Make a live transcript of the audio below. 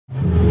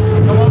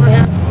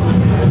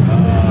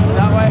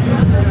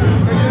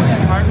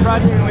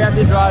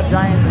to draw a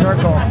giant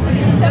circle.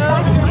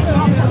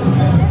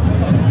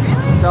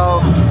 So,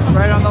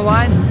 right on the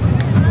line.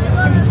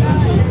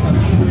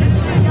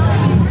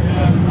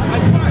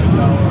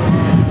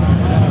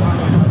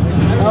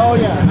 Oh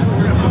yeah.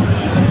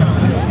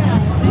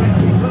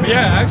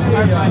 Yeah, actually,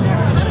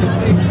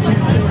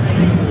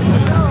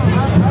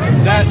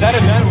 that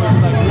event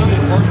was like really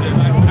important.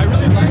 I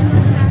really liked it.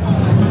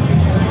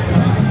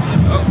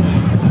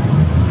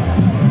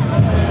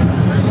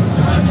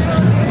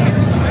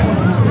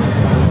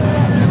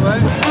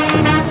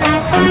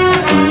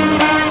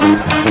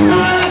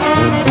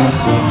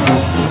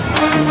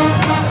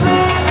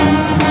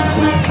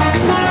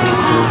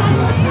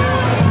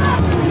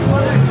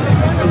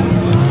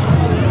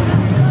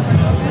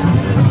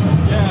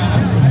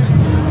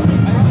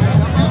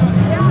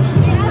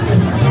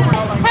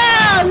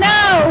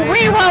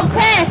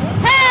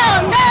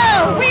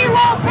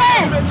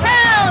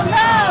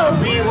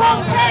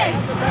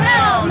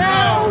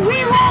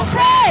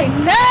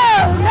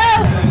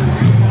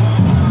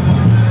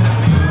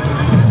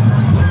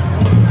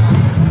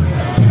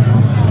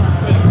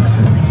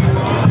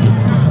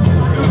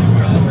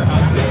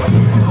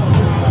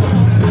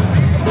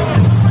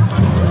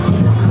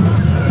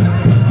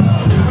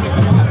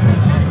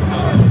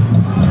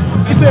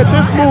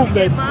 This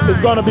movement is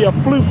going to be a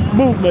fluke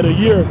movement a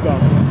year ago.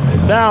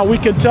 Now we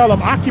can tell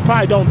them,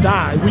 Occupy don't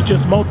die, we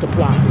just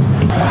multiply.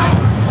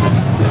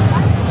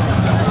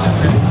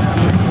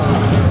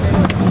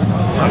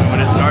 I'm with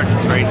the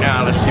sergeants right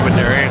now. Let's see what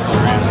their answer is.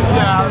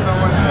 Yeah, I don't know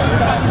what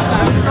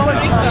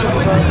I'm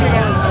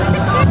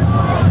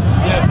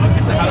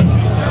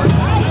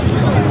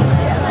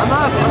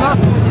up.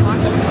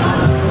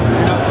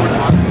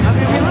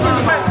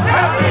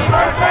 Happy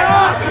birthday,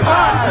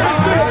 Occupy!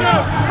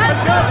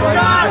 Let's go,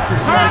 Scott!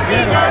 Happy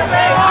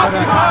birthday,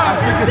 Occupy!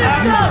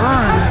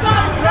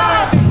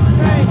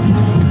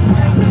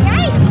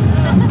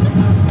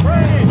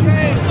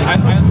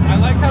 I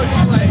like how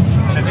she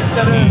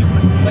instead of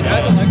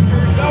as a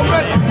lecturer. No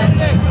red,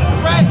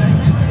 red.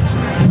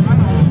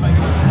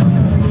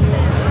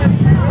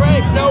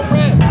 Red, no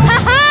red.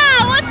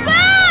 Haha, what's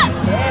up?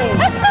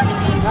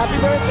 Happy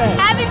birthday.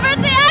 Happy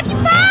birthday,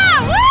 Occupy!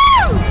 Woo!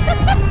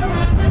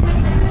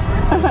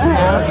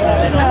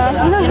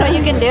 You know what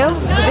you can do?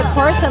 You can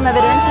pour some of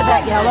it into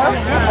that yellow.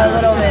 A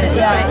little bit,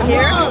 yeah. Right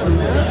here?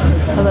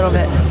 A little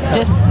bit.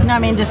 Just, no, I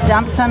mean, just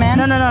dump some in?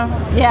 No.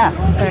 Yeah.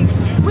 Okay.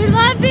 We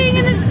love being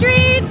in the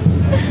streets.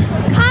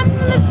 Come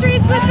to the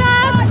streets with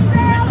us.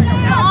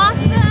 It's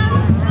awesome.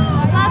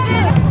 Love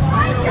it.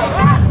 Find your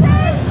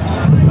message.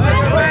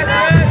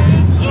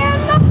 In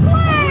the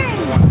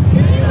place.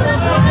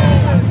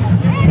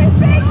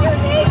 Anything you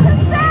need to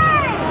say.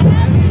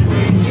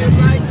 Anything you'd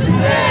like to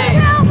say.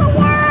 Tell the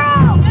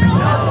world.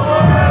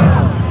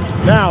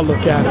 Now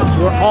look at us.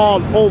 We're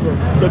all over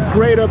the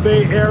greater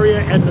Bay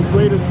Area and the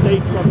greater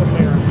states of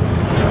America.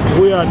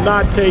 We are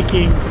not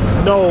taking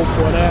no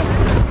for an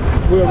answer.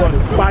 We're going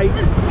to fight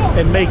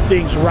and make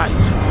things right.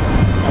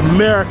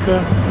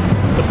 America,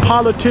 the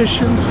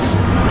politicians,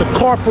 the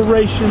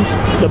corporations,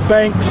 the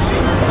banks,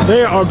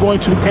 they are going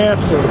to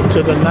answer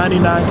to the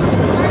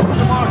 99%.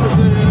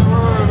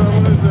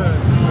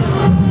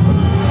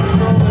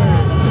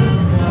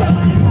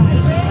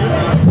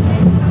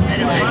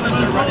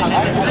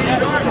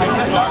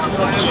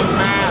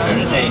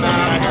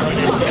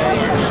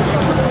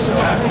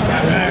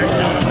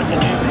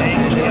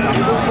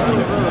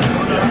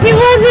 He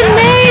wasn't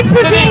made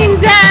to be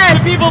dead.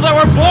 The people that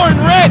were born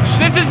rich.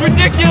 This is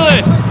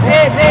ridiculous.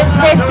 It's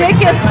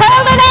ridiculous.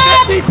 Hold it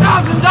up.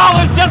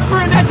 $50,000 just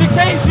for an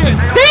education.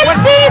 $50,000.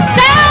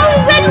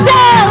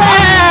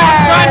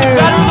 I'm trying to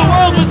better the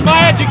world with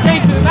my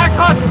education, and that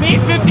cost me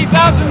 $50,000.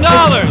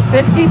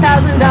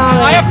 $50,000.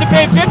 I have to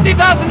pay $50,000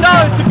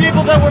 to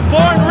people that were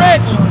born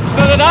rich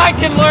so that I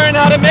can learn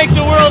how to make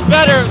the world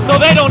better so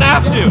they don't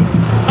have to.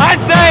 I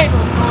say,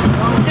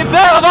 if they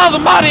have all the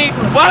money,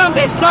 why don't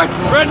they start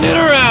spreading it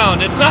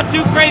around? It's not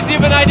too crazy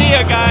of an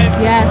idea, guys.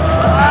 Yes.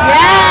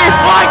 Yes.